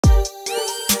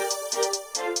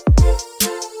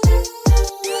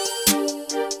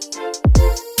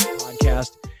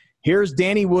Here's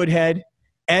Danny Woodhead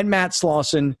and Matt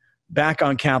Slauson back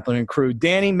on Kaplan and Crew.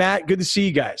 Danny, Matt, good to see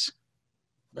you guys.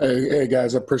 Hey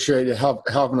guys, I appreciate you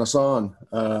having us on.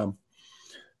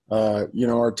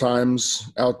 Our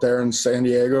times out there in San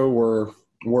Diego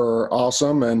were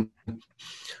awesome, and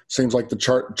seems like the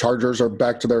Chargers are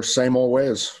back to their same old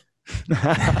ways.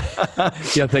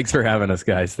 Yeah, thanks for having us,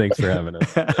 guys. Thanks for having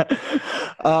us.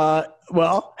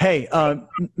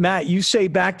 Matt, you say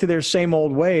back to their same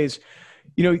old ways.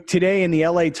 You know, today in the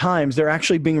LA Times, they're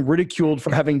actually being ridiculed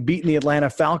for having beaten the Atlanta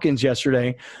Falcons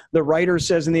yesterday. The writer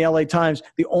says in the LA Times,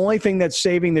 the only thing that's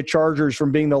saving the Chargers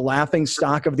from being the laughing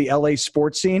stock of the LA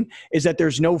sports scene is that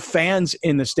there's no fans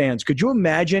in the stands. Could you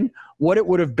imagine what it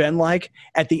would have been like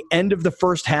at the end of the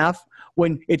first half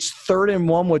when it's 3rd and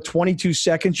 1 with 22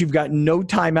 seconds, you've got no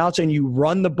timeouts, and you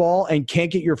run the ball and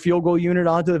can't get your field goal unit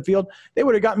onto the field? They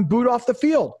would have gotten booed off the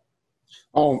field.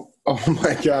 Oh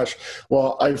my gosh.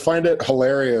 Well, I find it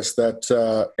hilarious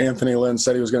that Anthony Lynn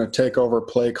said he was going to take over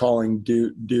play calling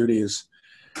duties,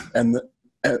 and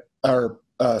our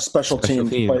special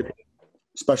teams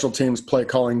play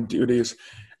calling duties,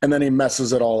 and then he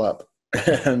messes it all up,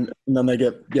 and then they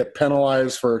get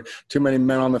penalized for too many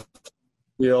men on the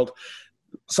field.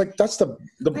 It's like that's that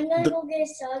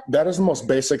is the most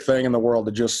basic thing in the world,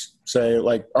 to just say,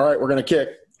 like, all right, we're going to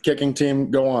kicking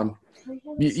team, go on.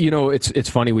 You know, it's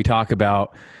funny. We talk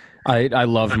about, I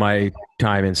loved my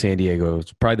time in San Diego.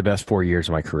 It's probably the best 4 years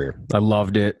of my career. I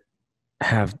loved it.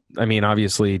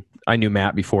 Obviously I knew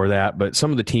Matt before that, but some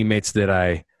of the teammates that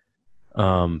I,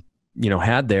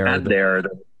 had there,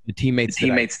 the teammates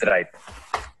that I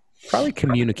probably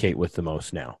communicate with the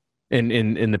most now, and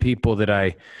the people that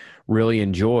I really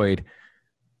enjoyed.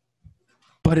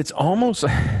 But it's almost,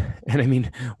 and I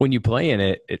mean, when you play in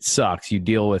it, it sucks. You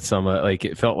deal with some,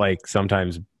 it felt like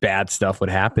sometimes bad stuff would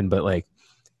happen, but like,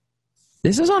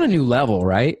 this is on a new level,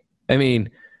 right? I mean,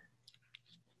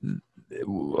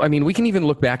 we can even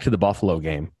look back to the Buffalo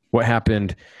game. What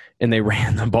happened, and they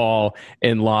ran the ball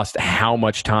and lost how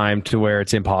much time to where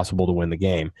it's impossible to win the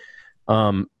game.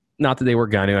 Not that they were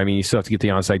going to. I mean, you still have to get the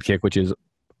onside kick, which is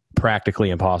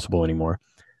practically impossible anymore.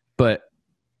 But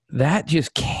that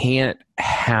just can't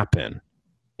happen,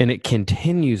 and it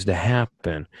continues to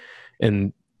happen.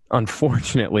 And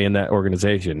unfortunately, in that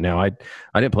organization, now I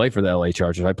didn't play for the LA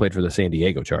Chargers. I played for the San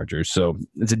Diego Chargers, so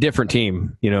it's a different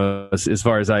team, as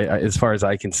far as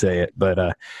I can say it.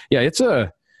 But it's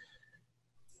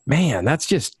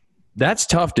that's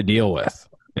tough to deal with,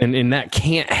 and that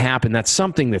can't happen. That's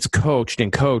something that's coached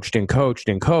and coached and coached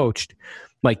and coached.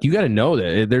 Like, you got to know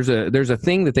that there's a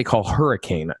thing that they call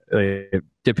hurricane,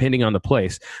 depending on the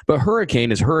place. But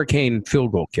hurricane is hurricane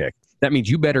field goal kick. That means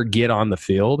you better get on the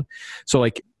field. So,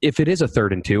 like, if it is a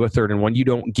 3rd and 2, a 3rd and 1, you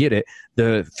don't get it,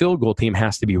 the field goal team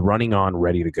has to be running on,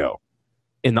 ready to go.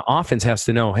 And the offense has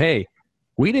to know, hey,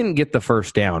 we didn't get the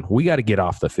first down. We got to get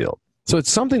off the field. So it's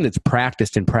something that's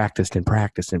practiced and practiced and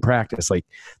practiced and practiced. Like,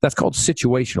 that's called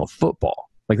situational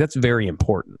football. Like, that's very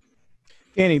important.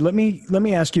 Danny, let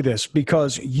me ask you this,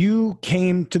 because you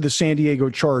came to the San Diego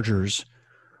Chargers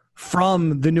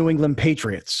from the New England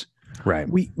Patriots. Right.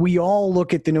 We all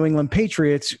look at the New England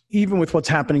Patriots, even with what's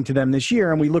happening to them this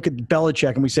year, and we look at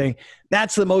Belichick and we say,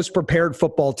 that's the most prepared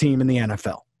football team in the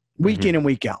NFL, week in and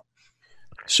week out.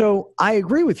 So I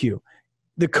agree with you.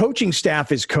 The coaching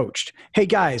staff is coached. Hey,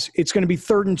 guys, it's going to be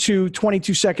 3rd and 2,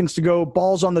 22 seconds to go,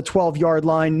 ball's on the 12-yard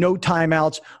line, no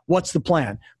timeouts. What's the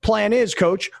plan? Plan is,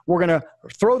 coach, we're going to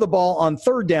throw the ball on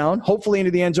 3rd down, hopefully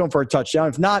into the end zone for a touchdown.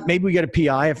 If not, maybe we get a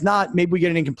PI. If not, maybe we get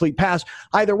an incomplete pass.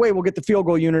 Either way, we'll get the field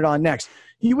goal unit on next.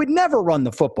 You would never run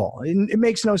the football. It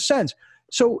makes no sense.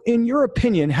 So in your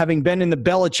opinion, having been in the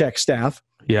Belichick staff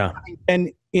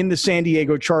and in the San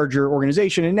Diego Charger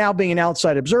organization and now being an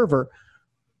outside observer,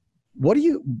 what do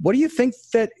you think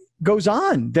that goes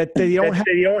on that they don't have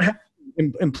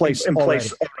in place?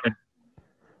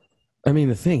 I mean,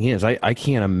 the thing is, I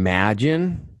can't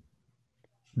imagine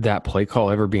that play call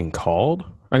ever being called.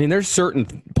 I mean, there's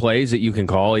certain plays that you can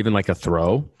call, even like a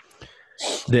throw,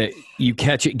 that you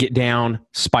catch it, get down,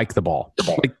 spike the ball.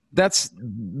 Like,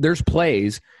 there's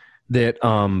plays that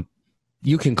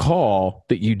you can call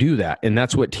that you do that, and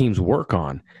that's what teams work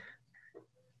on.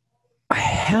 I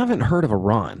haven't heard of a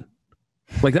run.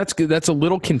 Like, that's a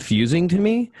little confusing to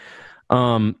me.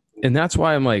 And that's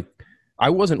why I'm like, I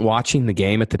wasn't watching the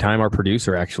game at the time. Our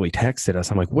producer actually texted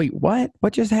us. I'm like, wait, what?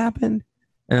 What just happened?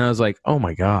 And I was like, oh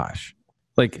my gosh.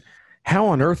 Like, how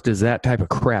on earth does that type of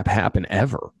crap happen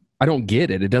ever? I don't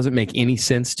get it. It doesn't make any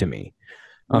sense to me.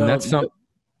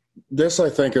 This, I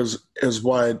think, is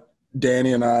why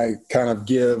Danny and I kind of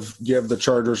give the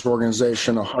Chargers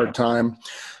organization a hard time.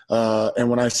 And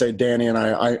when I say Danny and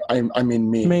I mean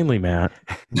me. Mainly Matt.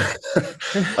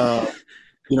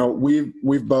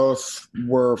 We've both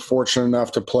were fortunate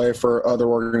enough to play for other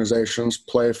organizations,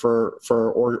 play for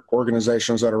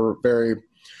organizations that are very,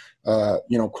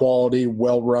 quality,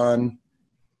 well-run.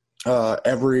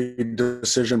 Every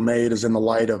decision made is in the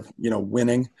light of,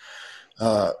 winning.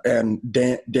 And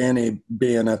Danny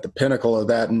being at the pinnacle of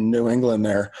that in New England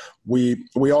there, we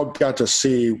all got to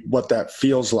see what that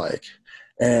feels like.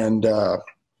 And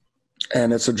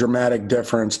it's a dramatic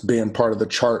difference being part of the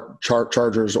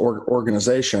Chargers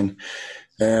organization.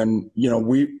 And,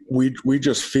 we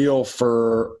just feel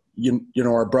for,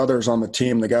 our brothers on the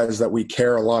team, the guys that we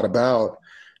care a lot about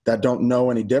that don't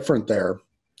know any different there.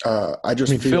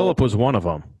 Phillip was one of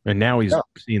them, and now he's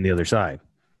seeing the other side.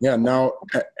 Yeah.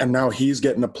 Now he's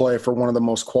getting to play for one of the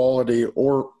most quality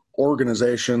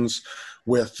organizations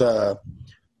with, a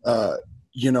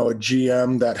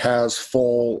GM that has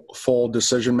full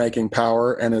decision-making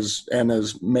power and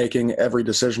is making every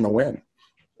decision to win.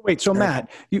 Wait, so Matt,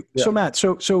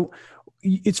 so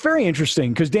it's very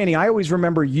interesting because Danny, I always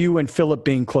remember you and Phillip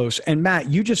being close, and Matt,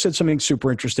 you just said something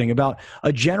super interesting about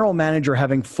a general manager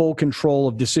having full control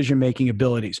of decision-making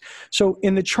abilities. So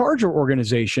in the Charger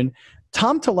organization,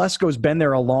 Tom Telesco's been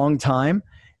there a long time.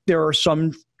 There are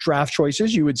some draft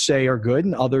choices you would say are good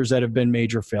and others that have been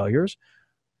major failures,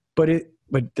 but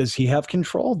does he have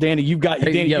control? Danny, you're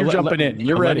jumping in.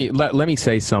 You're ready. Let me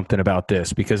say something about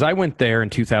this because I went there in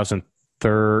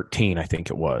 2013, I think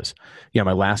it was. Yeah,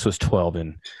 my last was 12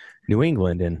 in New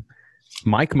England, and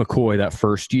Mike McCoy that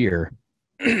first year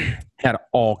had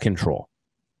all control.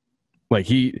 Like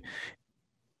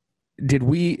did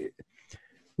we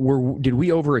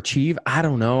overachieve? I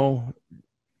don't know.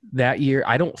 That year,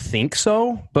 I don't think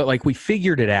so, but we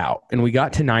figured it out and we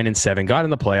got to 9-7, got in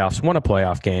the playoffs, won a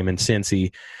playoff game in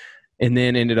Cincy, and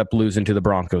then ended up losing to the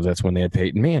Broncos. That's when they had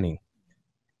Peyton Manning.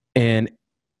 And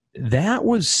that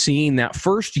was seen that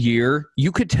first year,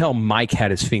 you could tell Mike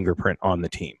had his fingerprint on the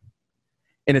team.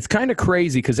 And it's kind of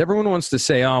crazy because everyone wants to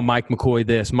say, oh, Mike McCoy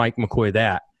this, Mike McCoy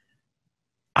that.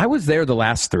 I was there the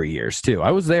last 3 years too.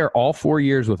 I was there all 4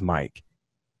 years with Mike.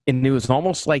 And it was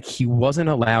almost like he wasn't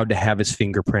allowed to have his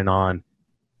fingerprint on.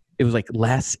 It was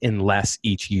less and less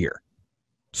each year.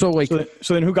 So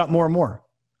then who got more and more?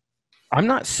 I'm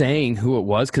not saying who it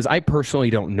was because I personally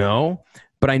don't know,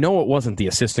 but I know it wasn't the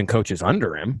assistant coaches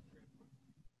under him.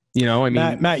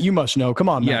 Matt, you must know. Come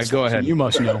on, Matt. Yeah, go ahead. You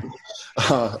must know.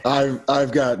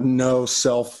 I've got no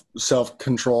self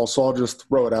control, so I'll just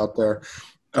throw it out there.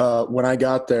 When I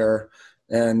got there,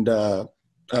 and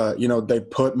they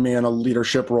put me in a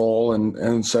leadership role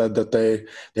and said that they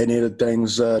needed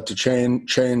things to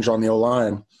change on the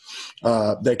O-line.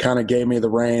 They kind of gave me the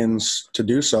reins to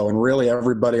do so, and really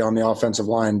everybody on the offensive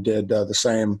line did the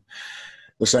same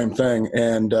thing.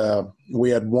 And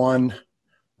we had one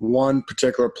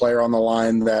particular player on the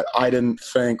line that I didn't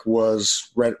think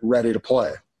was ready to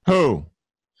play. Who?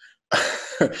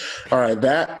 All right,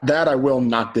 that I will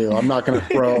not do. I'm not going to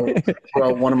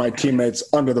throw one of my teammates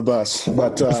under the bus.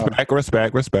 But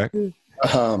respect.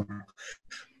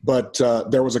 But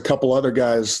there was a couple other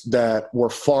guys that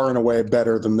were far and away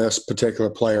better than this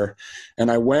particular player, and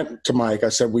I went to Mike. I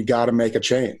said, "We got to make a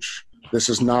change. This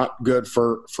is not good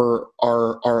for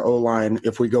our O-line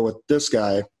if we go with this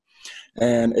guy,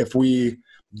 and if we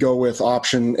go with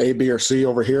option A, B, or C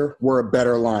over here, we're a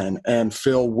better line, and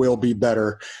Phil will be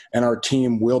better, and our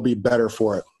team will be better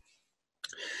for it."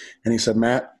 And he said,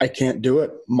 "Matt, I can't do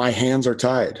it. My hands are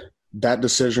tied. That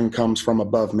decision comes from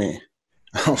above me."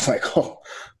 I was like, "Oh,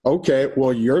 okay.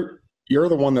 Well, you're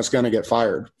the one that's going to get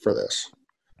fired for this."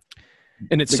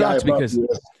 And it sucks because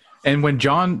 – And when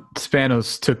John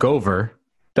Spanos took over,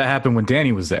 that happened when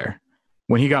Danny was there.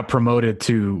 When he got promoted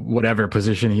to whatever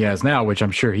position he has now, which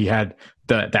I'm sure he had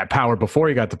that power before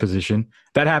he got the position,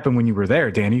 that happened when you were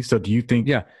there, Danny. So do you think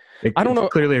I don't know,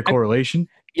 clearly a correlation?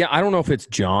 I don't know if it's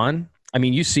John. I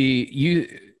mean,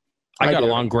 I got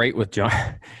along great with John.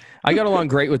 I got along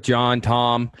great with John,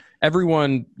 Tom,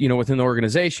 everyone, within the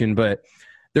organization, but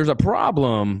there's a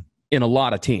problem in a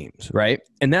lot of teams, right?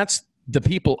 And that's the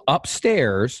people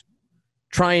upstairs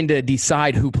trying to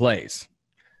decide who plays.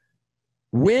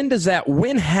 When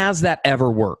has that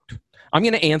ever worked? I'm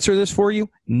going to answer this for you.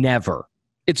 Never.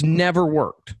 It's never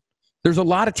worked. There's a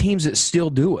lot of teams that still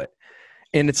do it.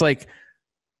 And it's like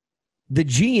the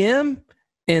GM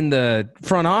and the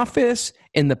front office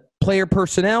and the player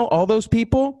personnel, all those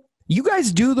people, you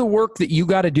guys do the work that you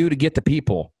got to do to get the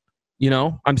people.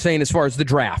 I'm saying as far as the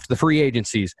draft, the free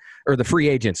agencies or the free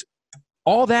agents,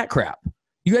 all that crap.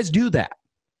 You guys do that.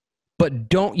 But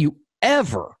don't you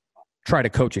ever try to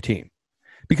coach a team.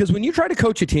 Because when you try to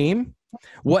coach a team,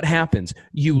 what happens?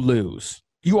 You lose.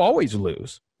 You always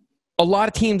lose. A lot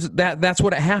of teams, that's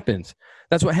what happens.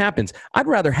 That's what happens. I'd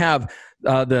rather have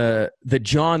the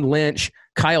John Lynch,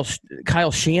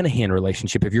 Kyle Shanahan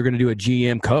relationship if you're going to do a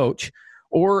GM coach,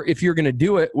 or if you're going to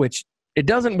do it, which it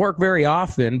doesn't work very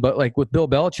often, but like with Bill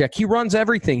Belichick, he runs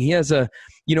everything. He has a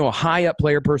high up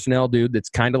player personnel dude that's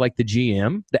kind of like the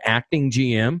GM, the acting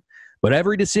GM, but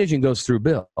every decision goes through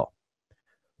Bill.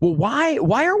 Well,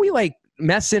 why are we like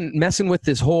messing with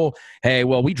this whole, hey,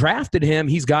 well, we drafted him,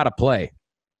 he's got to play.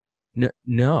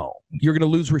 No, you're going to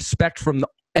lose respect from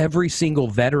every single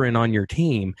veteran on your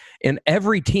team, and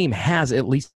every team has at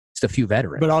least a few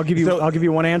veterans. But I'll give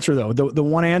you one answer though. The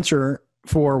one answer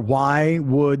for why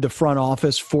would the front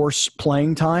office force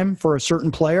playing time for a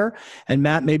certain player, and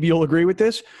Matt, maybe you'll agree with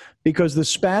this, because the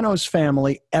Spanos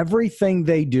family, everything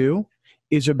they do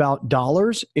is about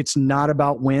dollars. It's not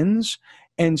about wins.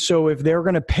 And so if they're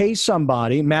going to pay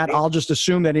somebody, Matt, I'll just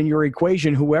assume that in your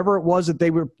equation, whoever it was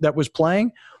that was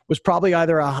playing was probably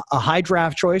either a high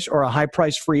draft choice or a high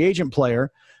price free agent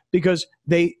player, because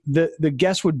the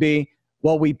guess would be,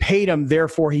 well, we paid him,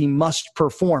 therefore he must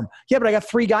perform. Yeah, but I got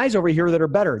 3 guys over here that are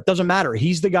better. It doesn't matter.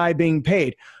 He's the guy being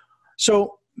paid.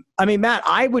 So, I mean, Matt,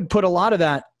 I would put a lot of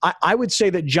that. I would say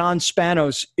that John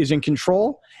Spanos is in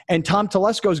control, and Tom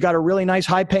Telesco's got a really nice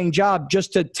high-paying job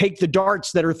just to take the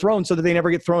darts that are thrown so that they never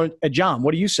get thrown at John.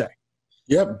 What do you say?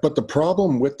 Yeah, but the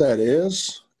problem with that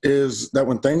is that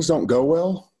when things don't go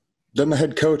well, then the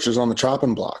head coach is on the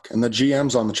chopping block and the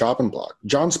GM's on the chopping block.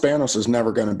 John Spanos is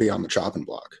never going to be on the chopping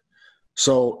block.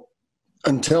 So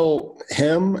until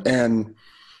him and,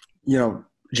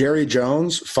 Jerry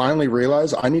Jones finally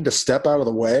realize I need to step out of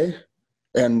the way,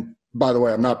 and by the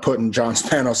way, I'm not putting John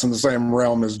Spanos in the same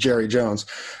realm as Jerry Jones.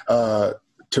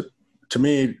 To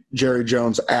me, Jerry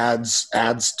Jones adds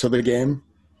to the game,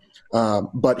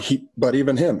 but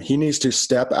even him, he needs to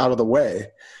step out of the way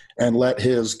and let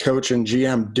his coach and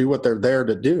GM do what they're there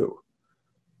to do.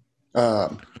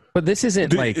 But this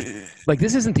isn't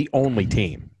this isn't the only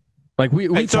team. Like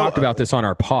we talked about this on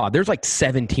our pod. There's like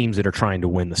 7 teams that are trying to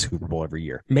win the Super Bowl every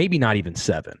year. Maybe not even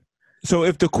 7. So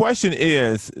if the question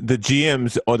is the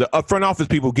GMs or the front office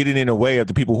people getting in the way of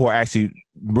the people who are actually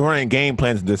running game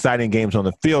plans and deciding games on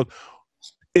the field,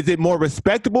 is it more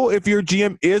respectable if your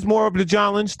GM is more of the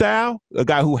John Lynch style, a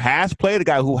guy who has played, a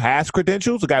guy who has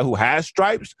credentials, a guy who has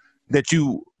stripes, that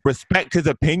you respect his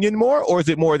opinion more? Or is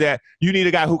it more that you need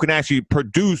a guy who can actually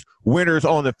produce winners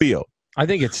on the field? I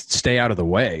think it's stay out of the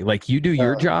way. Like, you do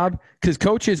your job, because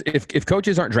coaches, if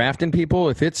coaches aren't drafting people,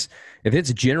 if it's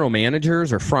general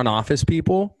managers or front office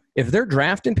people, if they're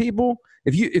drafting people,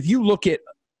 if you look at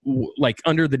like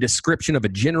under the description of a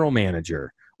general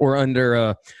manager or under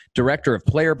a director of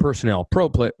player personnel,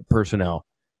 personnel,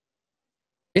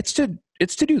 it's to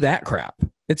do that crap.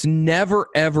 It's never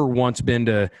ever once been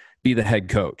to be the head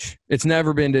coach. It's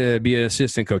never been to be an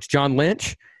assistant coach. John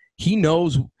Lynch, he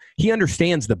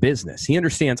understands the business. He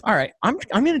understands, all right, I'm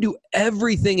going to do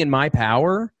everything in my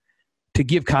power to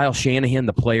give Kyle Shanahan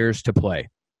the players to play.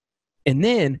 And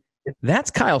then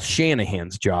that's Kyle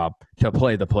Shanahan's job to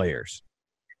play the players.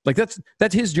 Like that's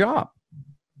his job.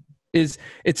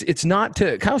 It's not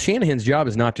to Kyle Shanahan's job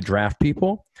is not to draft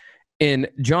people, and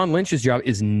John Lynch's job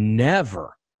is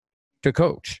never to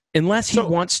coach unless he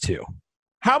wants to.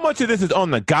 How much of this is on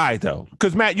the guy, though?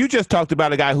 Because, Matt, you just talked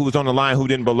about a guy who was on the line who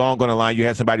didn't belong on the line. You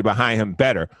had somebody behind him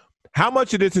better. How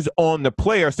much of this is on the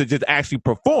players to just actually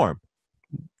perform?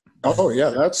 Oh, yeah,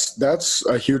 that's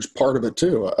a huge part of it,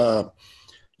 too.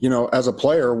 As a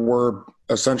player, we're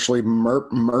essentially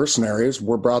mercenaries.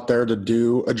 We're brought there to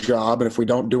do a job, and if we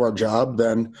don't do our job,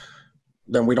 then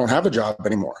we don't have a job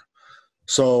anymore.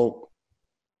 So,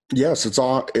 yes,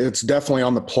 it's definitely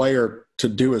on the player to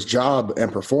do his job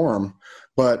and perform.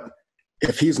 But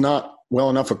if he's not well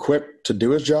enough equipped to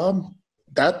do his job,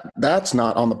 that's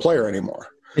not on the player anymore.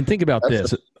 And think about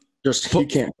this. He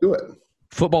can't do it.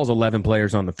 Football's 11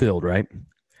 players on the field, right?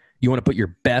 You want to put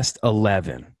your best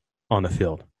 11 on the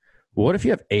field. What if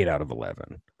you have 8 out of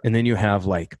 11? And then you have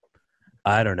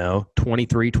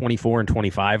 23, 24, and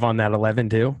 25 on that 11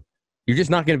 too? You're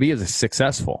just not going to be as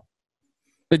successful.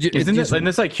 And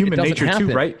it's like human nature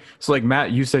too, right? So like,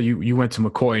 Matt, you said you went to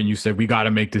McCoy and you said, we got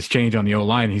to make this change on the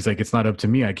O-line. He's like, it's not up to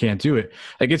me. I can't do it.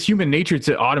 Like, it's human nature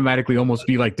to automatically almost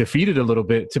be like defeated a little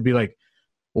bit, to be like,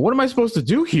 well, what am I supposed to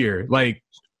do here? Like,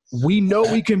 we know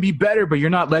we can be better, but you're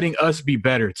not letting us be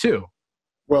better too.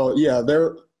 Well, yeah,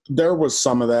 there was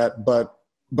some of that, but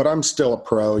but I'm still a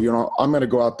pro. You know, I'm going to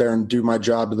go out there and do my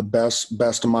job to the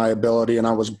best of my ability. And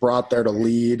I was brought there to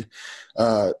lead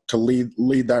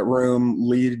that room,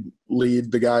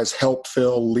 lead the guys, help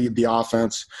Phil, lead the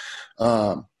offense.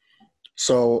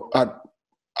 So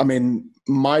I mean,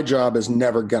 my job is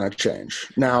never going to change.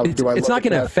 Now, it's not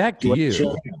going to affect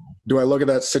you. Do I look at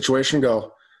that situation and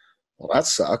go, well, that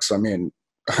sucks? I mean,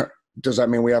 does that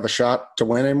mean we have a shot to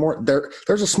win anymore?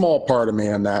 There's a small part of me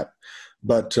in that,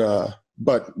 but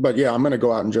yeah, I'm going to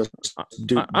go out and just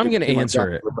do. I'm going to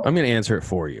answer it. I'm going to answer it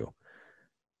for you.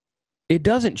 It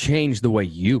doesn't change the way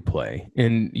you play,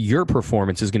 and your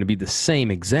performance is going to be the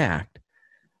same exact.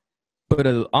 But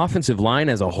an offensive line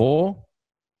as a whole,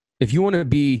 if you want to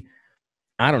be,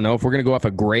 I don't know, if we're going to go off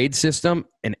a grade system,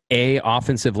 an A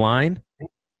offensive line,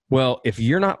 well, if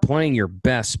you're not playing your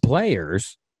best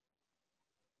players,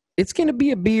 it's going to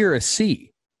be a B or a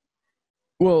C.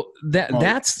 Well,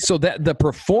 that's so that the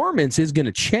performance is going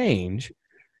to change.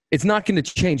 It's not going to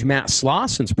change Matt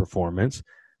Slauson's performance,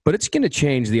 but it's going to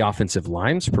change the offensive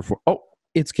line's performance. Oh,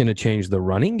 it's going to change the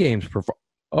running game's performance.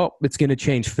 Oh, it's going to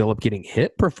change Phillip getting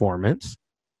hit performance.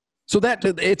 So that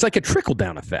it's like a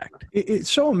trickle-down effect.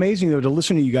 It's so amazing, though, to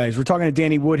listen to you guys. We're talking to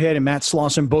Danny Woodhead and Matt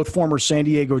Slauson, both former San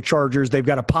Diego Chargers. They've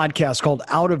got a podcast called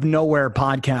Out of Nowhere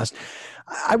Podcast.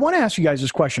 I want to ask you guys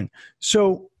this question.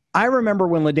 So I remember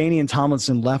when LaDainian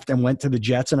Tomlinson left and went to the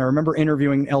Jets, and I remember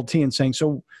interviewing LT and saying,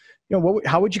 so, you know,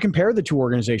 how would you compare the two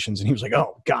organizations? And he was like,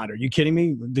 oh, God, are you kidding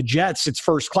me? The Jets, it's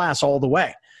first class all the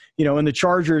way. You know, and the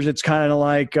Chargers, it's kind of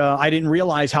like I didn't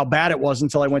realize how bad it was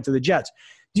until I went to the Jets.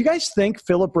 Do you guys think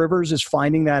Phillip Rivers is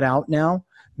finding that out now?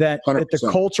 That the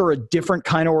Colts are a different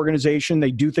kind of organization.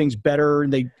 They do things better.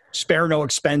 They spare no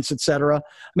expense, et cetera. I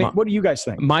mean, what do you guys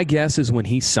think? My guess is when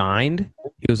he signed,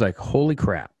 he was like, holy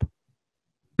crap.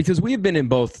 Because we have been in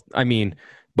both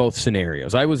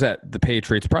scenarios. I was at the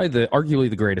Patriots, probably arguably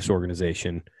the greatest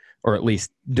organization, or at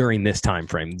least during this time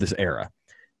frame, this era.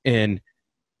 And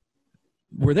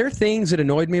were there things that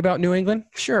annoyed me about New England?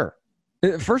 Sure.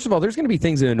 First of all, there's going to be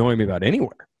things that annoy me about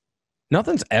anywhere.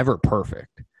 Nothing's ever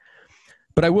perfect.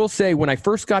 But I will say, when I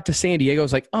first got to San Diego, I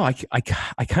was like, oh, I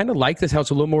kind of like this how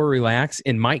it's a little more relaxed.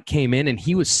 And Mike came in, and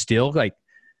he was still like,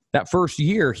 that first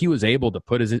year, he was able to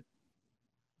put his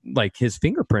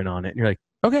fingerprint on it. And you're like,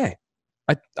 okay,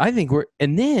 I think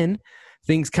and then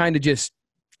things kind of just,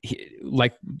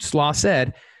 like Slaw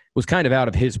said, was kind of out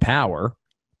of his power.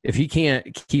 If he can't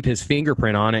keep his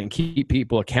fingerprint on it and keep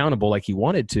people accountable like he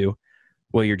wanted to,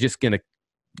 well, you're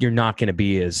not going to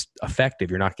be as effective.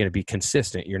 You're not going to be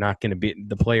consistent. You're not going to be,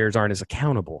 the players aren't as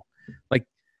accountable. Like,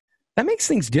 that makes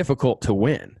things difficult to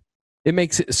win. It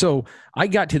makes it so. I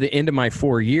got to the end of my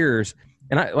 4 years,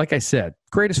 and like I said,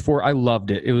 greatest four. I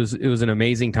loved it. It was an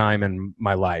amazing time in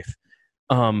my life.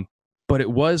 But it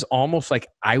was almost like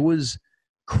I was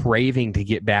craving to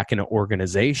get back in an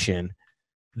organization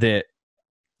that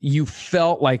you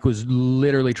felt like was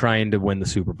literally trying to win the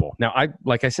Super Bowl. Now,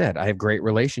 like I said, I have great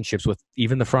relationships with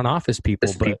even the front office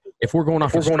people, but if we're going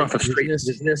off a straight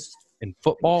business in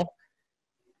football,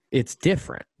 it's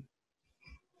different.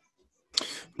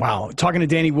 Wow. Talking to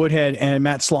Danny Woodhead and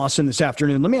Matt Slauson this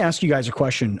afternoon. Let me ask you guys a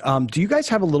question. Do you guys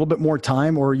have a little bit more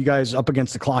time, or are you guys up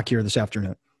against the clock here this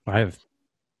afternoon? I'm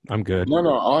good. No,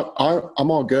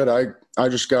 I'm all good. I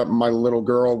just got my little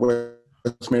girl with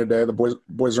me today. The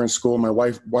boys are in school. My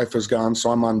wife is gone,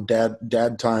 so I'm on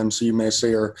dad time. So you may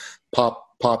see her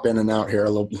pop in and out here a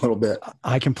little bit.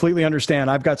 I completely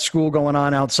understand. I've got school going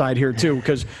on outside here too,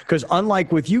 because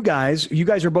unlike with you guys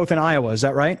are both in Iowa. Is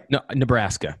that right? No,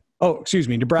 Nebraska. Oh, excuse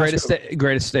me, Nebraska.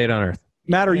 Greatest state on earth.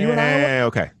 Matt, are you in Iowa?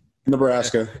 Okay.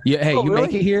 Nebraska. Yeah. Hey, really?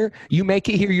 Make it here. You make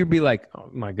it here. You'd be like,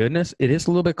 oh my goodness, it is a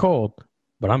little bit cold,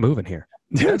 but I'm moving here.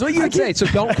 That's what you would say. So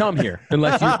don't come here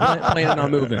unless you're planning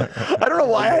on moving. I don't know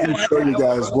why. I'm going to show you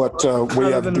guys what we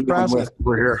have to deal with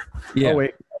over here. Yeah. Oh,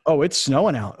 wait. Oh, it's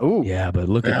snowing out. Ooh. Yeah, but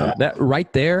look at that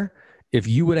right there. If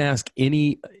you would ask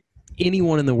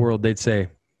anyone in the world, they'd say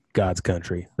God's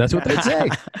country. That's what they'd say.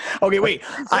 Okay, wait.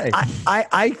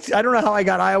 I don't know how I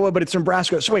got Iowa, but it's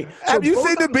Nebraska. So wait. Have you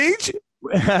seen the beach?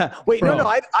 Wait, Bro,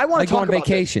 no. I want to talk about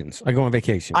vacations. I go on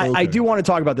vacation. I do want to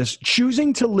talk about this.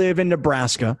 Choosing to live in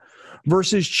Nebraska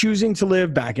versus choosing to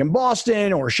live back in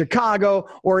Boston or Chicago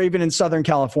or even in Southern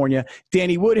California.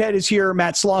 Danny Woodhead is here.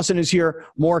 Matt Slauson is here.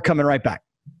 More coming right back.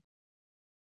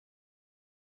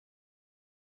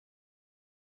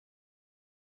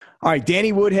 All right,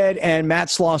 Danny Woodhead and Matt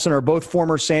Slauson are both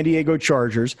former San Diego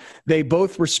Chargers. They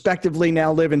both respectively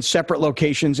now live in separate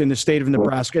locations in the state of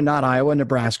Nebraska, not Iowa,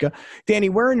 Nebraska. Danny,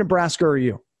 where in Nebraska are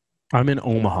you? I'm in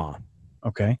Omaha.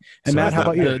 Okay. And So Matt, how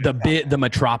about you? The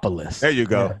metropolis. There you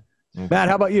go. Matt,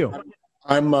 how about you?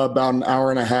 I'm about an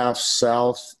hour and a half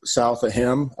south of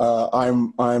him.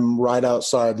 I'm right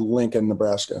outside Lincoln,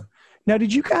 Nebraska. Now,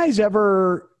 did you guys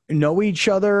ever know each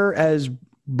other as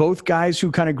both guys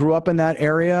who kind of grew up in that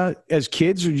area as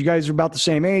kids? Or you guys are about the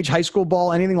same age, high school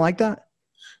ball, anything like that?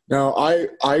 No,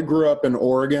 I grew up in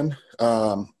Oregon.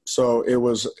 So it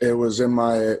was in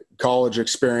my college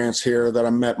experience here that I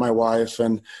met my wife,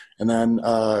 and then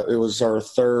it was our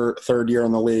third year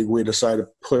in the league. We decided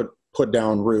to put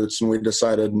down roots, and we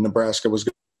decided Nebraska was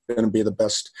going to be the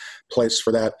best place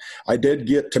for that. I did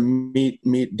get to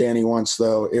meet Danny once,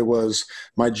 though. It was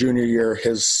my junior year,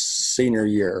 his senior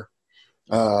year.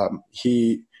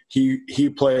 He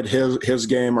played his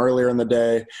game earlier in the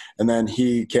day, and then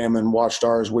he came and watched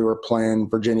ours. We were playing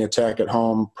Virginia Tech at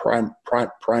home,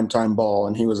 prime time ball,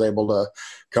 and he was able to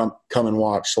come and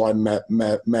watch. So I met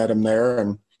him there,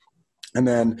 and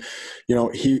then, you know,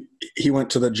 he went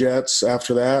to the Jets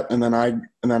after that, and then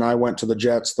I went to the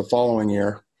Jets the following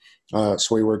year.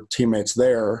 So we were teammates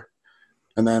there,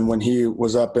 and then when he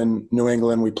was up in New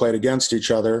England, we played against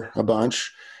each other a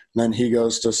bunch. And then he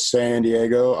goes to San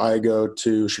Diego, I go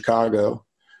to Chicago.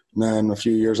 And then a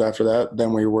few years after that,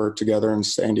 then we were together in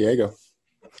San Diego.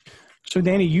 So,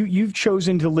 Danny, you've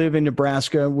chosen to live in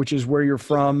Nebraska, which is where you're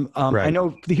from. Right. I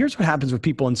know here's what happens with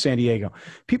people in San Diego.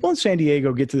 People in San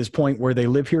Diego get to this point where they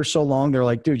live here so long, they're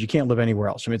like, dude, you can't live anywhere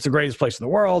else. I mean, it's the greatest place in the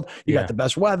world. You got the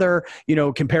best weather. You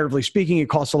know, comparatively speaking, it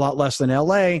costs a lot less than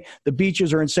LA. The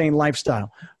beaches are insane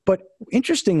lifestyle. But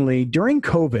interestingly, during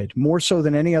COVID, more so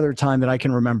than any other time that I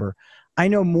can remember, I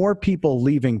know more people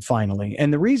leaving finally.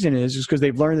 And the reason is because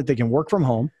they've learned that they can work from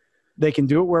home. They can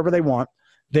do it wherever they want.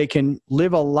 They can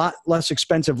live a lot less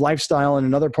expensive lifestyle in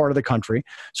another part of the country.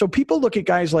 So people look at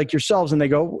guys like yourselves and they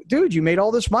go, dude, you made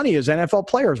all this money as NFL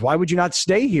players. Why would you not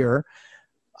stay here?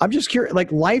 I'm just curious,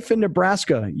 like life in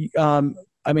Nebraska.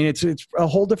 I mean, it's a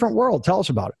whole different world. Tell us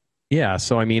about it. Yeah.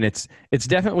 So, I mean, it's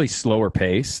definitely slower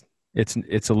paced. It's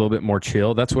a little bit more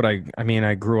chill. That's what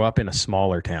I grew up in a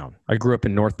smaller town. I grew up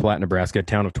in North Platte, Nebraska, a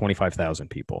town of 25,000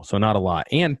 people. So not a lot.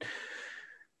 And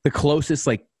the closest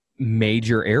like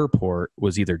major airport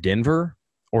was either Denver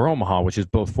or Omaha, which is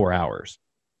both 4 hours.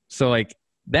 So like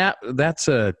that's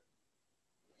a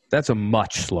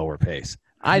much slower pace.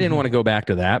 I didn't want to go back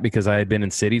to that because I had been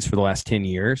in cities for the last 10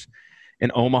 years,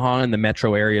 and Omaha and the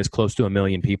metro area is close to 1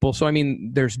 million people. So, I mean,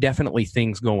 there's definitely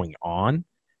things going on,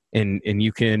 and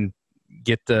you can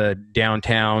get the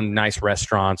downtown, nice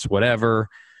restaurants, whatever.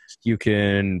 You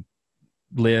can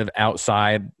live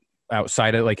outside of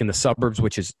like in the suburbs,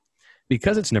 which is,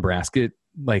 because it's Nebraska,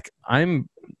 like I'm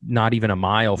not even a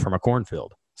mile from a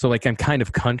cornfield. So like I'm kind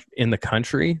of in the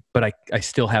country, but I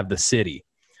still have the city.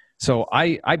 So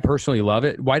I personally love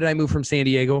it. Why did I move from San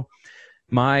Diego?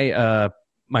 My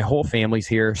whole family's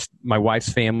here. My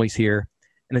wife's family's here.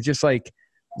 And it's just like,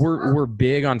 we're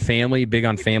big on family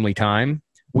time.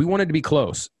 We wanted to be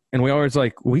close. And we always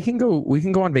like, we can go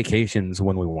on vacations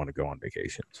when we want to go on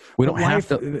vacations. We don't have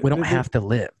to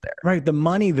live there. Right. The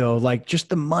money though, like just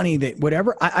the money that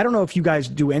whatever, I don't know if you guys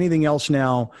do anything else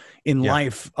now in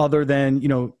life other than, you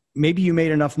know, maybe you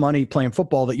made enough money playing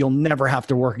football that you'll never have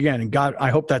to work again. And God,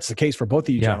 I hope that's the case for both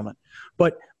of you gentlemen.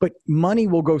 But money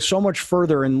will go so much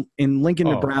further in Lincoln,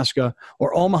 Nebraska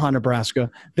or Omaha,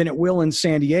 Nebraska than it will in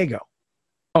San Diego.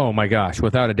 Oh my gosh.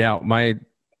 Without a doubt.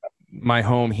 My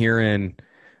home here in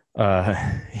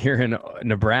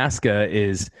Nebraska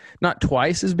is not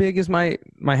twice as big as my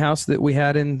house that we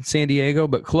had in San Diego,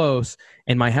 but close.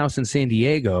 And my house in San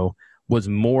Diego was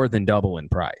more than double in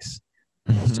price.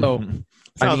 So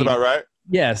sounds about right.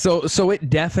 Yeah. So it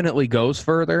definitely goes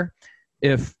further.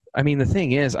 The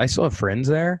thing is, I still have friends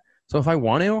there. So if I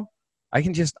want to, I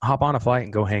can just hop on a flight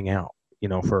and go hang out, you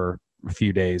know, for a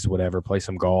few days, whatever, play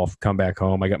some golf, come back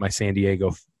home. I got my San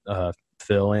Diego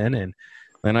fill in, and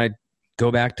then I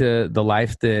go back to the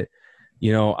life that,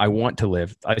 you know, I want to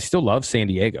live. I still love San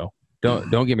Diego.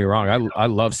 Don't get me wrong. I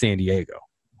love San Diego,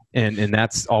 and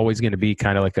that's always going to be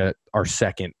kind of like our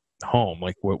second home,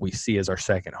 like what we see as our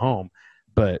second home.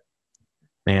 But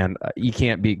man, you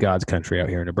can't beat God's country out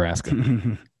here in Nebraska.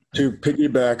 To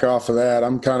piggyback off of that,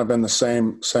 I'm kind of in the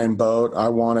same boat. I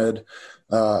wanted,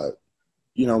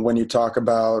 you know, when you talk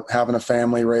about having a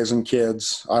family, raising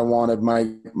kids, I wanted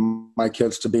my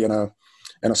kids to be in a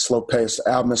slow-paced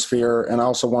atmosphere, and I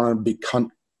also wanted to be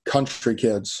country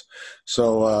kids.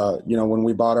 So, you know, when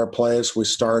we bought our place, we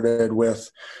started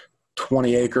with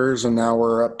 20 acres, and now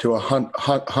we're up to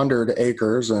 100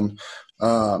 acres. And,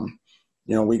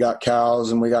 you know, we got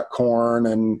cows and we got corn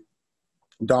and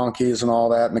donkeys and all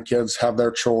that, and the kids have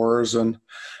their chores. And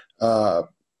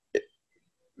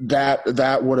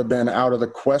that would have been out of the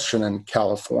question in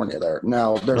California there.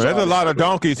 Now, there's a lot of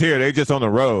donkeys here. They just on the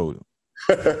road.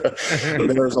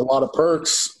 There's a lot of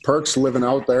perks living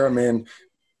out there. I mean,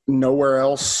 nowhere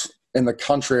else in the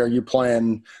country are you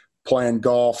playing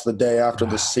golf the day after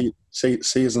the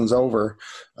season's over.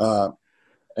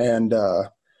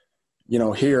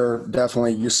 Here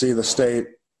definitely you see the state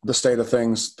of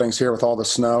things here with all the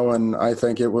snow, and I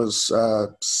think it was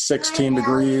 16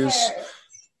 degrees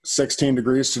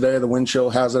today. The wind chill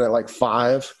has it at like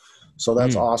 5, so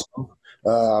that's awesome.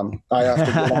 I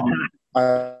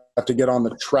have to get on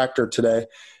the tractor today,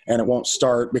 and it won't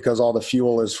start because all the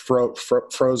fuel is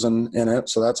frozen in it,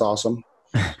 so that's awesome.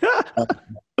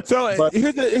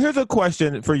 Here's a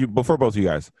question for you, for both of you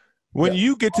guys. When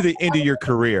you get to the end of your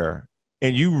career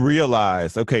and you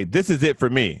realize, okay, this is it for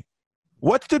me,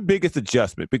 what's the biggest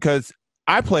adjustment? Because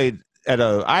I played at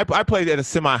a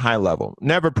semi-high level,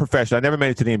 never professional. I never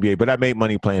made it to the NBA, but I made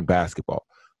money playing basketball.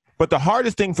 But the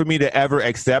hardest thing for me to ever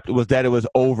accept was that it was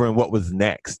over and what was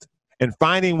next. And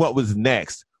finding what was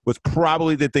next was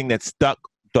probably the thing that stuck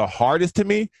the hardest to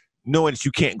me, knowing that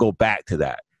you can't go back to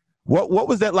that. What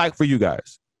was that like for you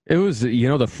guys? It was,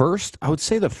 I would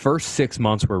say the first 6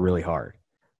 months were really hard.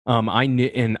 I knew,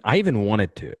 and I even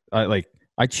wanted to.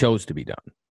 I chose to be done.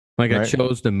 Right. I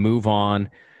chose to move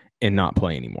on and not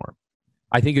play anymore.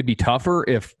 I think it'd be tougher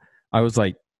if I was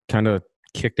kind of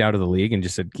kicked out of the league and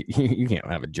just said, you can't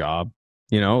have a job.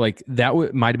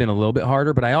 That might have been a little bit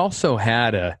harder. But I also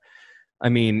had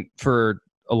for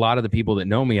a lot of the people that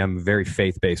know me, I'm a very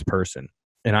faith-based person.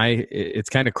 And it's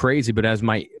kind of crazy, but as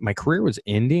my career was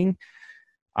ending,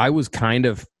 I was kind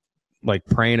of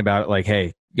praying about it,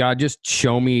 hey, God, just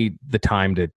show me the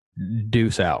time to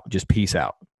deuce out, just peace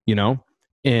out,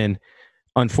 And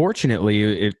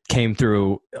unfortunately, it came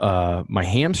through my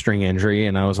hamstring injury,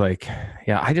 and I was like,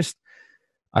 yeah,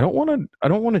 I don't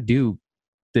want to do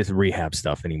this rehab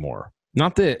stuff anymore.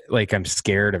 Not that I'm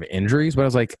scared of injuries, but I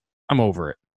was like, I'm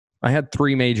over it. I had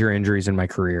 3 major injuries in my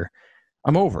career.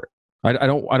 I'm over it. I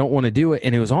don't want to do it.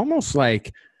 And it was almost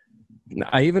like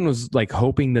I even was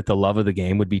hoping that the love of the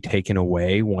game would be taken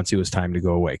away once it was time to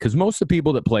go away. Because most of the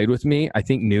people that played with me, I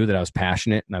think, knew that I was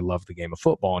passionate and I loved the game of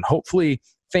football. And hopefully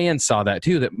fans saw that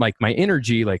too, that my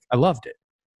energy, I loved it.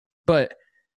 But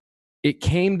it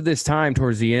came to this time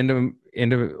towards the end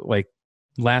of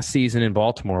last season in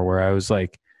Baltimore where I was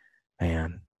like,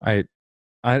 man, I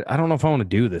don't know if I want to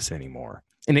do this anymore.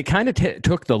 And it kind of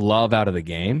took the love out of the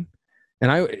game.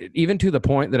 And I, even to the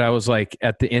point that I was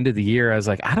at the end of the year, I was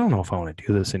like, I don't know if I want to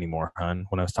do this anymore, hon,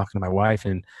 when I was talking to my wife.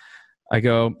 And I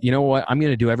go, you know what? I'm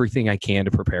going to do everything I can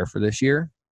to prepare for this year.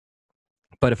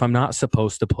 But if I'm not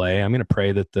supposed to play, I'm going to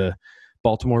pray that the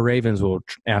Baltimore Ravens will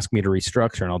ask me to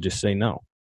restructure, and I'll just say no.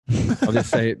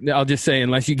 I'll just say,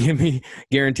 unless you give me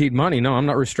guaranteed money, no, I'm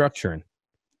not restructuring.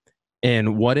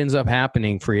 And what ends up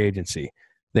happening, free agency,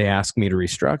 they ask me to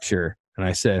restructure, and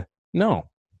I said, no.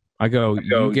 I go,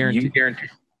 you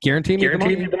guarantee me the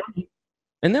money?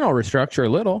 And then I'll restructure a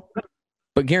little,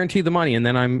 but guarantee the money. And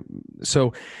then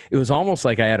so it was almost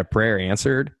like I had a prayer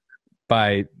answered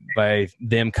by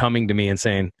them coming to me and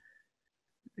saying,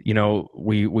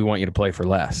 we want you to play for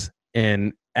less.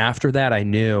 And after that, I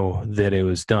knew that it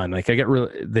was done.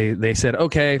 They said,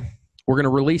 okay, we're going to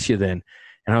release you then.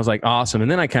 And I was like, awesome.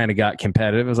 And then I kind of got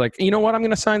competitive. I was like, you know what? I'm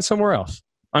going to sign somewhere else.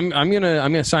 I'm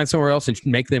gonna sign somewhere else and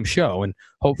make them show and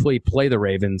hopefully play the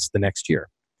Ravens the next year.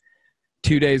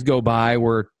 2 days go by,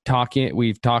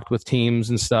 we've talked with teams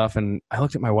and stuff, and I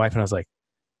looked at my wife and I was like,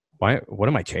 what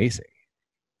am I chasing?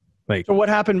 So what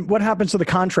happens to the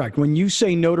contract? When you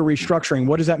say no to restructuring,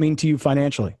 what does that mean to you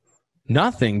financially?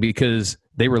 Nothing, because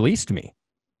they released me.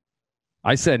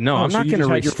 I said, no, I'm not going to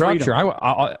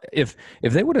restructure. If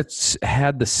they would have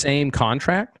had the same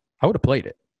contract, I would have played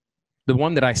it. The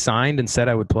one that I signed and said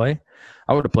I would play,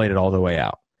 I would have played it all the way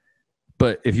out.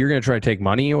 But if you're going to try to take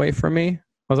money away from me, I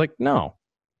was like, no,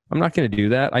 I'm not going to do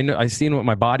that. I know, I've seen what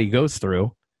my body goes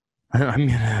through. I'm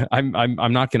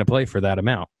not going to play for that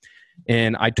amount.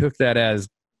 And I took that as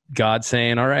God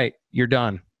saying, all right, you're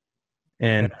done.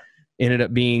 And ended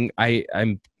up being, I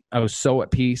was so at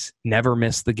peace, never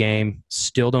missed the game,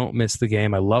 still don't miss the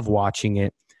game. I love watching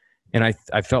it. And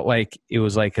I felt like it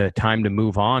was like a time to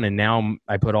move on. And now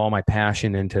I put all my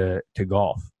passion into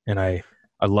golf. And I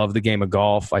love the game of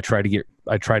golf. I try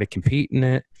to compete in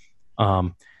it.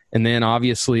 And then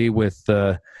obviously with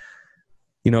the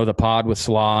pod with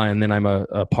Slaw, and then I'm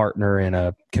a partner in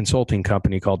a consulting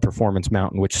company called Performance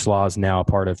Mountain, which Slaw is now a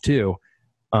part of too,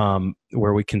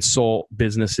 where we consult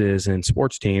businesses and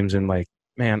sports teams. And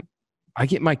man, I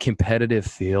get my competitive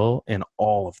feel in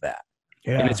all of that.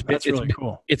 Yeah, and it's really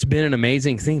cool. It's been an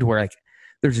amazing thing to where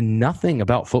there's nothing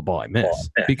about football I miss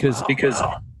because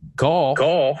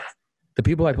golf, the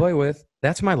people I play with,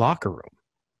 that's my locker room.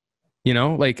 You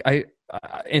know, like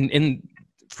in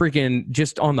freaking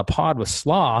just on the pod with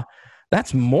Slaw,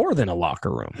 that's more than a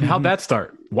locker room. How'd that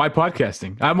start? Why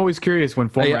podcasting? I'm always curious when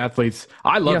former athletes.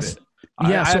 I love it.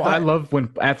 Yeah, I love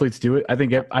when athletes do it.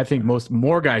 I think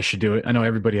more guys should do it. I know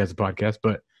everybody has a podcast,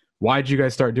 but why did you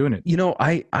guys start doing it? You know,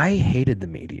 I hated the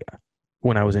media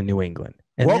when I was in New England.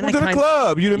 And welcome to the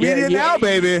club. You're the media now,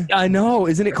 baby. I know,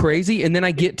 isn't it crazy? And then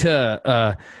I get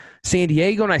to San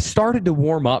Diego, and I started to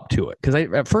warm up to it because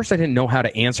at first I didn't know how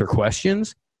to answer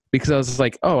questions because I was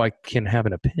like, oh, I can have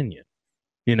an opinion,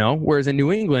 you know. Whereas in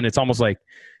New England, it's almost like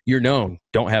you're known,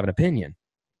 don't have an opinion.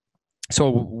 So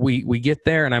we get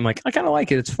there, and I'm like, I kind of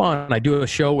like it. It's fun. I did a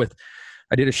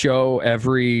show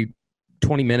every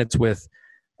 20 minutes with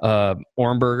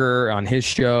Ornberger on his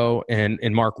show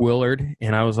and Mark Willard,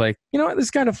 and I was like, you know what, this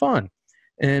is kind of fun.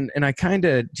 And I kind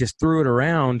of just threw it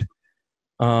around.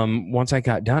 Once I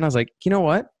got done, I was like, you know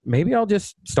what, maybe I'll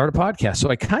just start a podcast. So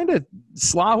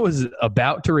Slaw was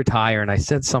about to retire, and I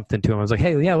said something to him. I was like,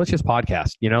 hey, yeah, let's just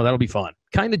podcast. You know, that'll be fun.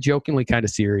 Kind of jokingly, kind of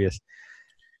serious.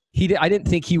 I didn't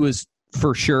think he was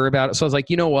for sure about it. So I was like,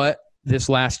 you know what, this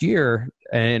last year,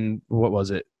 and what was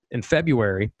it, in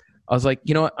February, I was like,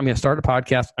 you know what, I'm going to start a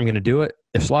podcast. I'm going to do it.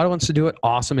 If Slaughter wants to do it,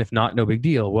 awesome. If not, no big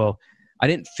deal. Well, I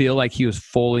didn't feel like he was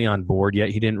fully on board yet.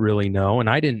 He didn't really know, and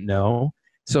I didn't know.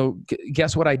 So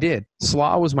guess what I did?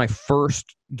 Slaw was my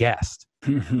first guest.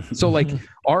 So like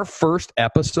our first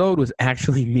episode was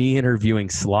actually me interviewing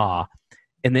Slaw.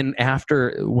 And then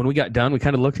when we got done, we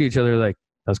kind of looked at each other like,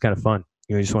 that was kind of fun.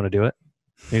 You just want to do it?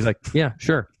 And he's like, yeah,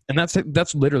 sure. And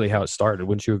that's literally how it started.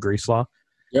 Wouldn't you agree, Slaw?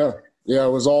 Yeah. Yeah,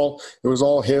 it was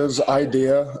all his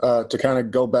idea to kind of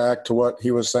go back to what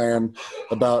he was saying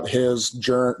about his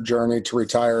journey to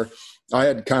retire. I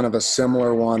had kind of a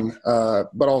similar one,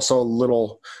 but also a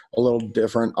little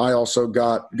different. I also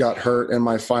got hurt in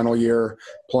my final year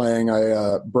playing.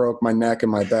 I broke my neck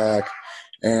and my back,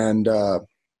 and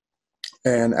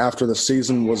after the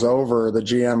season was over, the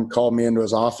GM called me into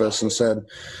his office and said,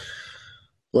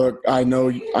 "Look, I know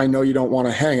you don't want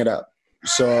to hang it up.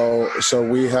 So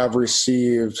we have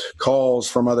received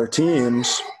calls from other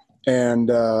teams, and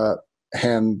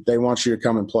they want you to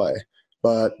come and play.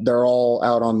 But they're all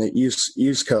out on the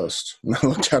East Coast." And I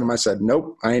looked at him, I said,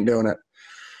 "Nope, I ain't doing it."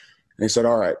 And he said,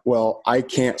 "All right, well, I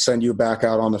can't send you back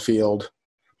out on the field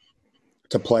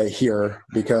to play here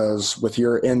because with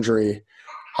your injury,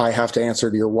 I have to answer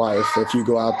to your wife if you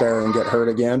go out there and get hurt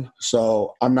again.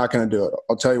 So I'm not going to do it.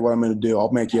 I'll tell you what I'm going to do.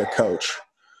 I'll make you a coach."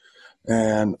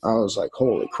 And I was like,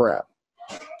 holy crap.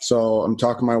 So I'm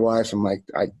talking to my wife. I'm like,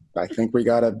 I think we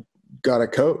got a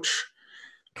coach.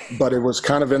 But it was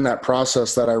kind of in that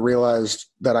process that I realized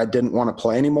that I didn't want to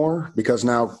play anymore because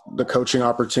now the coaching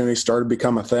opportunity started to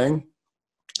become a thing.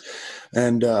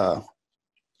 And that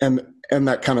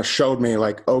kind of showed me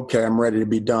like, okay, I'm ready to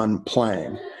be done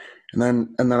playing. And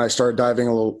then I started diving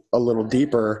a little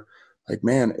deeper. Like,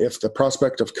 man, if the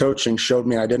prospect of coaching showed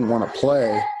me I didn't want to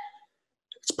play,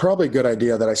 it's probably a good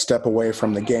idea that I step away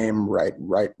from the game right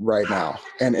now.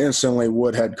 And instantly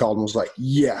Woodhead called and was like,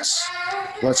 yes,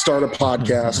 let's start a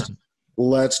podcast.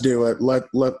 Let's do it.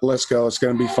 Let's go. It's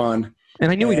going to be fun.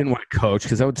 And I knew we didn't want to coach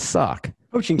because that would suck.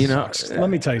 Coaching sucks. Let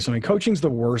me tell you something. Coaching's the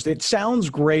worst. It sounds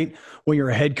great when you're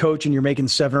a head coach and you're making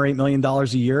 $7 or $8 million a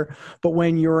year, but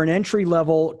when you're an entry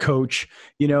level coach,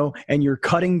 you know, and you're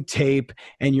cutting tape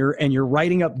and you're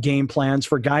writing up game plans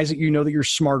for guys that you know that you're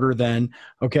smarter than,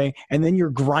 okay, and then you're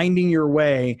grinding your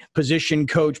way, position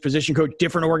coach,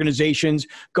 different organizations,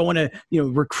 going to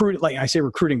recruit. Like I say,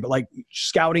 recruiting, but like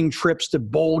scouting trips to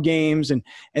bowl games and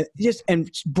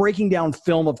breaking down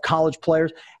film of college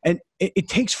players. And it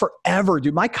takes forever,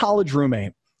 dude. My college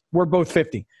roommate, we're both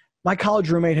 50. My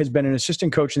college roommate has been an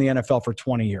assistant coach in the NFL for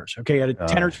 20 years. Okay. He had a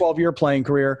 10 or 12 year playing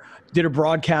career, did a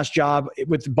broadcast job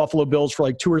with the Buffalo Bills for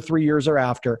like 2 or 3 years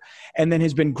thereafter, and then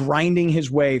has been grinding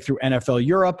his way through NFL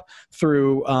Europe,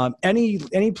 through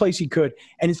any place he could.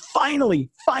 And is finally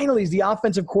he's the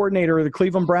offensive coordinator of the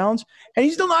Cleveland Browns, and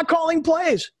he's still not calling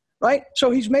plays, right?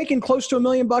 So he's making close to $1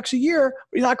 million a year,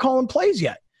 but he's not calling plays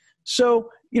yet.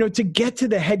 So, to get to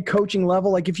the head coaching level,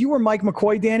 like if you were Mike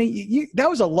McCoy, Danny, that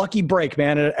was a lucky break,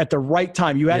 man, at the right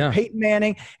time. You had Peyton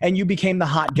Manning and you became the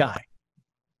hot guy.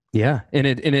 Yeah. And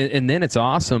then it's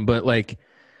awesome. But like,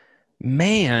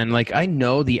 man, like I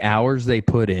know the hours they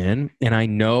put in and I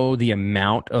know the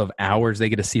amount of hours they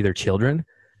get to see their children.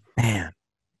 Man,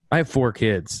 I have 4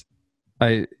 kids.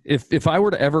 If I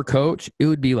were to ever coach, it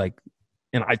would be like,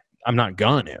 and I'm not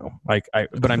gonna,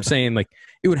 but I'm saying like,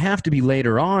 it would have to be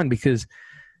later on because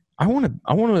I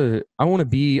want to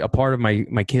be a part of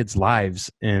my kids'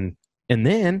 lives. And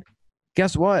then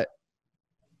guess what?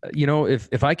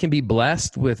 If I can be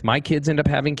blessed with my kids end up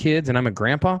having kids and I'm a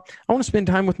grandpa, I want to spend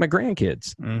time with my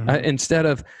grandkids instead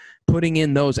of putting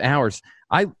in those hours.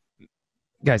 I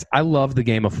love the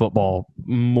game of football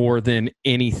more than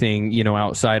anything,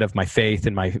 outside of my faith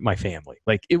and my family.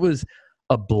 Like, it was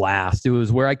a blast. It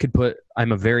was where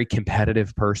I'm a very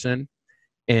competitive person,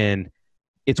 and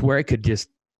it's where I could just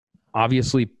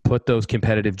obviously put those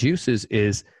competitive juices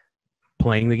is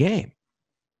playing the game.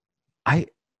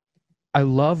 I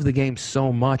love the game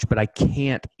so much, but I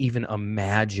can't even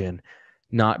imagine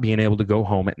not being able to go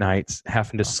home at nights,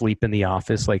 having to sleep in the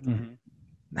office. Like,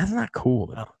 that's not cool.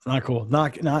 No, it's not cool.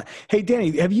 Not. Hey,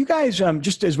 Danny, have you guys,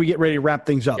 just as we get ready to wrap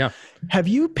things up, have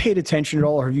you paid attention at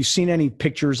all, or have you seen any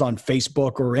pictures on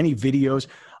Facebook or any videos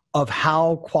of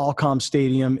how Qualcomm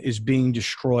Stadium is being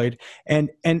destroyed? And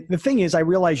the thing is, I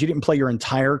realize you didn't play your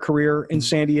entire career in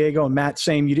San Diego, and Matt,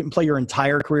 same, you didn't play your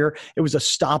entire career. It was a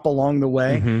stop along the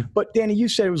way. But Danny, you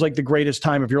said it was like the greatest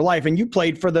time of your life, and you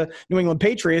played for the New England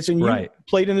Patriots, and you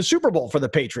played in the Super Bowl for the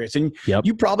Patriots, and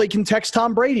you probably can text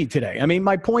Tom Brady today. I mean,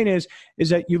 my point is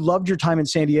that you loved your time in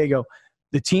San Diego.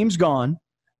 The team's gone.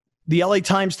 The LA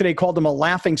Times today called them a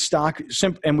laughing stock,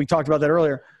 and we talked about that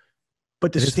earlier.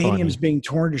 But the stadium's being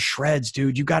torn to shreds,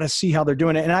 dude. You got to see how they're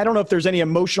doing it. And I don't know if there's any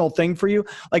emotional thing for you.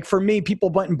 Like, for me, people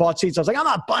went and bought seats. I was like, I'm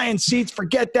not buying seats.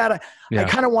 Forget that. I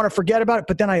kind of want to forget about it.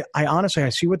 But then I honestly, I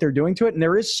see what they're doing to it. And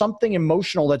there is something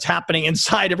emotional that's happening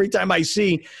inside every time I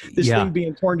see this thing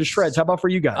being torn to shreds. How about for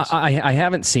you guys? I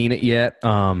haven't seen it yet.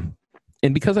 And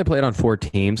because I played on 4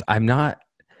 teams, I'm not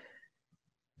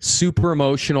super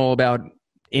emotional about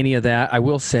any of that. I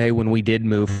will say, when we did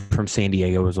move from San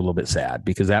Diego, it was a little bit sad,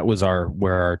 because that was our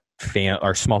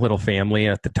small little family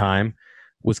at the time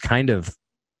was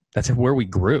that's where we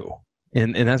grew.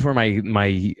 And that's where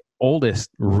my oldest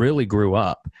really grew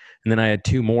up. And then I had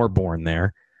 2 more born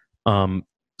there.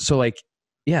 So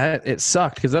it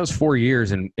sucked, because that was 4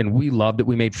 years and we loved it.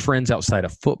 We made friends outside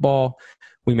of football.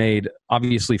 We made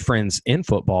obviously friends in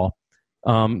football.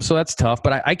 So that's tough,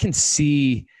 but I can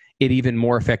see it even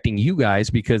more affecting you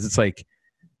guys, because it's like,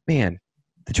 man,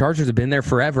 the Chargers have been there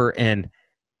forever. And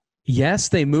yes,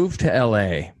 they moved to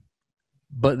LA,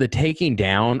 but the taking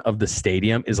down of the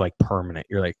stadium is like permanent.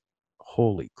 You're like,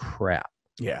 holy crap.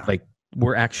 Yeah. Like,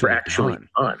 we're actually done.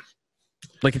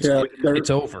 Like,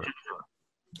 it's over.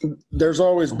 There's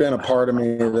always been a part of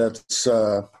me that's,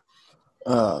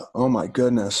 oh my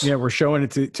goodness. Yeah, we're showing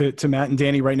it to Matt and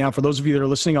Danny right now. For those of you that are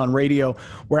listening on radio,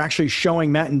 we're actually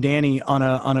showing Matt and Danny on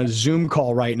a Zoom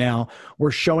call right now.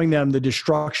 We're showing them the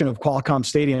destruction of Qualcomm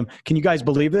Stadium. Can you guys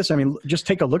believe this? I mean, just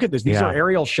take a look at this. These are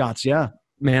aerial shots. Yeah.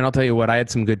 Man, I'll tell you what, I had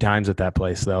some good times at that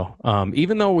place, though.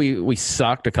 Even though we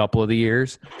sucked a couple of the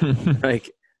years,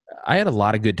 like, I had a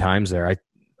lot of good times there.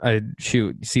 I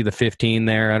see the 15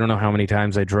 there. I don't know how many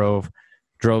times I drove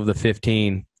the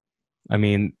 15. I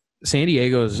mean, San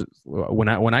Diego's, when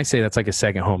I say that's like a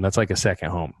second home, that's like a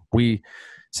second home.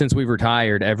 Since we've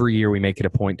retired, every year we make it a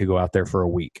point to go out there for a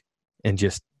week and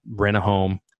just rent a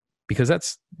home, because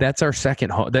that's our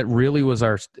second home. That really was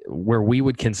where we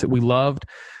would consider, we loved.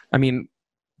 I mean,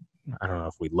 I don't know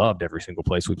if we loved every single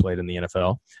place we played in the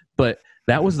NFL, but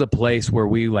that was the place where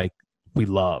we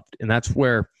loved. And that's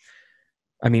where,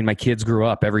 I mean, my kids grew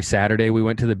up. Every Saturday we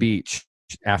went to the beach.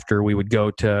 After we would go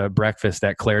to breakfast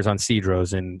at Claire's on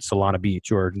Cedros in Solana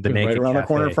Beach, or the Naked right around Cafe. the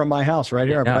corner from my house, right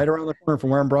here, right around the corner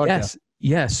from where I'm broadcasting.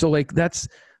 Yes. So that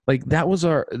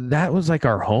was like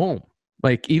our home.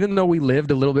 Like, even though we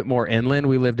lived a little bit more inland,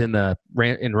 we lived in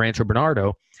Rancho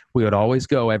Bernardo. We would always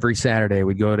go every Saturday.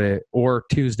 We'd go or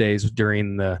Tuesdays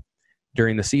during the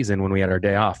season when we had our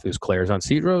day off. It was Claire's on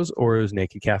Cedros or it was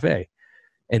Naked Cafe.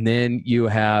 And then you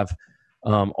have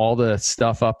all the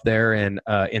stuff up there in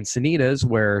Encinitas,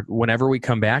 where whenever we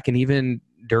come back, and even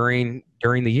during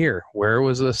the year, where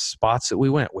was the spots that we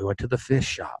went? We went to the fish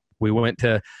shop. We went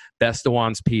to Best of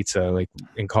Juan's Pizza, like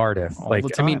in Cardiff. All the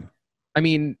time. I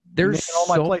mean, there's all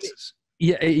my places.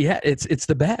 Yeah, it's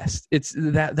the best. It's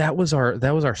that was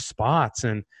our spots,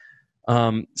 and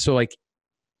so like,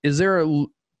 is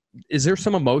there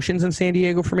some emotions in San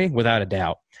Diego for me? Without a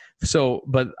doubt. So,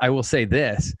 but I will say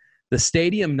this. The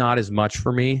stadium, not as much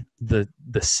for me. The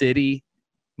city,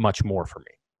 much more for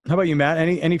me. How about you, Matt?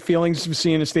 Any feelings of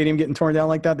seeing a stadium getting torn down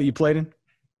like that you played in?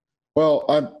 Well,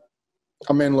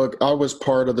 I mean, look, I was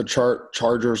part of the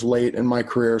Chargers late in my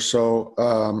career, so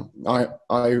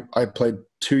I played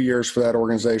 2 years for that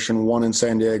organization, 1 in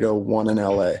San Diego, 1 in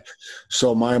LA.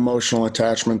 So my emotional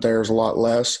attachment there is a lot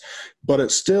less, but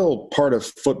it's still part of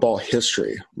football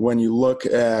history. When you look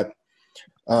at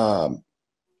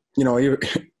you know,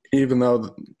 even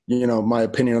though, you know, my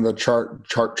opinion of the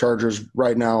Chargers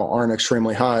right now aren't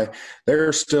extremely high,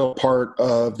 they're still part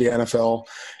of the NFL,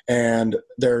 and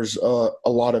there's a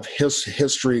lot of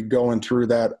history going through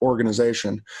that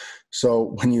organization.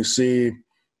 So when you see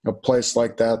a place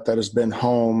like that has been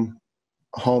home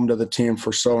to the team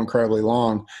for so incredibly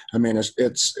long, I mean,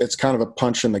 it's kind of a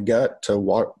punch in the gut to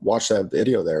watch that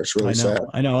video there. It's really sad.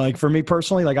 I know. Like for me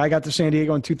personally, like I got to San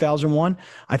Diego in 2001.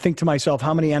 I think to myself,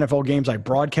 how many NFL games I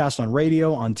broadcast on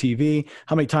radio, on TV,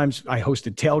 how many times I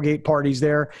hosted tailgate parties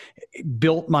there,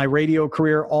 built my radio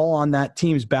career all on that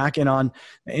team's back and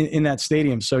in that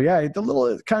stadium. So yeah, it's a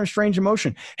little kind of strange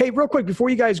emotion. Hey, real quick before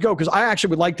you guys go, because I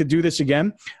actually would like to do this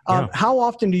again. How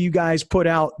often do you guys put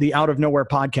out the Out of Nowhere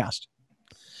podcast?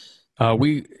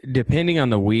 We, depending on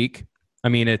the week, I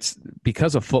mean, it's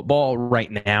because of football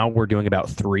right now, we're doing about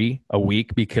 3 a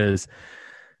week because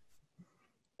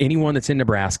anyone that's in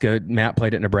Nebraska, Matt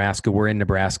played at Nebraska, we're in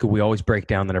Nebraska, we always break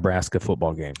down the Nebraska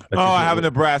football game. I have a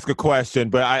Nebraska question,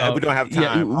 but we don't have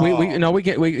time.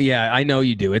 Yeah, I know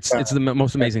you do. It's the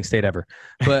most amazing state ever.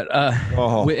 But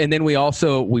and then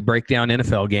we break down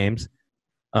NFL games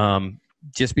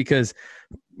just because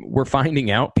we're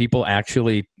finding out people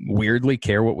actually weirdly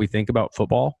care what we think about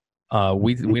football.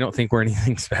 We don't think we're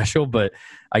anything special, but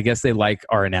I guess they like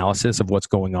our analysis of what's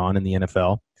going on in the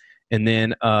NFL. And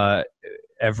then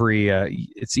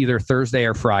it's either Thursday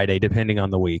or Friday, depending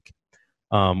on the week.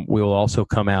 We'll also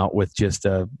come out with just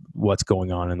what's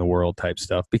going on in the world type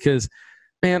stuff because,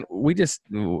 man,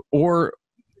 or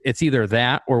it's either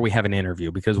that or we have an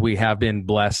interview because we have been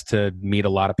blessed to meet a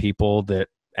lot of people that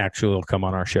actually will come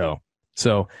on our show.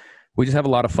 So we just have a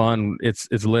lot of fun. It's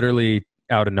literally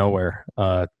out of nowhere.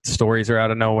 Stories are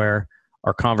out of nowhere.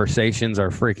 Our conversations are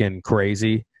freaking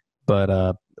crazy,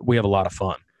 but we have a lot of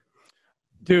fun.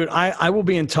 Dude, I will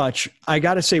be in touch. I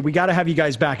got to say, we got to have you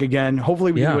guys back again.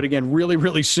 Hopefully we can do it again really,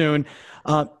 really soon.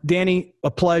 Danny, a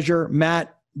pleasure.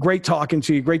 Matt, great talking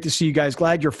to you. Great to see you guys.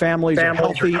 Glad your families are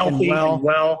healthy and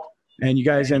well. And you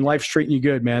guys, and life's treating you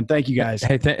good, man. Thank you guys.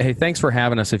 Hey, thanks for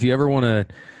having us. If you ever want to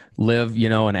live,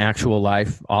 an actual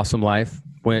life, awesome life,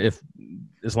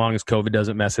 as long as COVID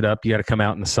doesn't mess it up, you got to come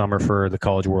out in the summer for the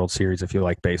College World Series if you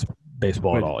like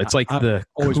baseball at all. It's like the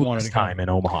coolest time in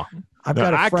Omaha. I've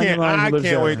got a friend of mine who lives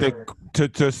there. I can't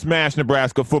wait to smash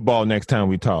Nebraska football next time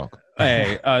we talk.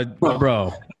 Hey,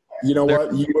 bro. You know what?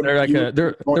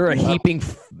 They're a heaping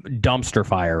dumpster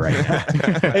fire right now.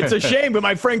 It's a shame, but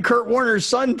my friend Kurt Warner's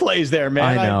son plays there,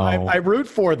 man. I know. I root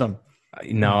for them.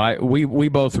 No, we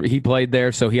both. He played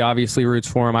there, so he obviously roots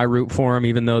for him. I root for him,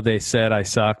 even though they said I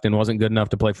sucked and wasn't good enough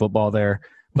to play football there.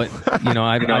 But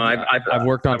I've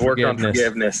worked on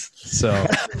forgiveness. So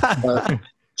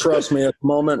trust me, at the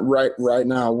moment right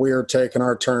now, we are taking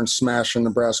our turn smashing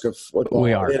Nebraska football.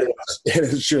 We are. It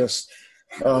is just,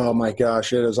 oh my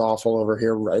gosh, it is awful over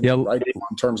here right now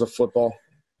in terms of football.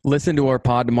 Listen to our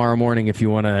pod tomorrow morning if you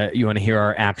want to hear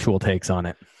our actual takes on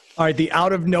it. All right, the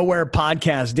Out of Nowhere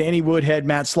podcast. Danny Woodhead,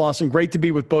 Matt Slauson. Great to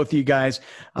be with both of you guys.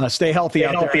 Stay healthy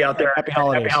out there. Happy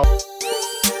holidays.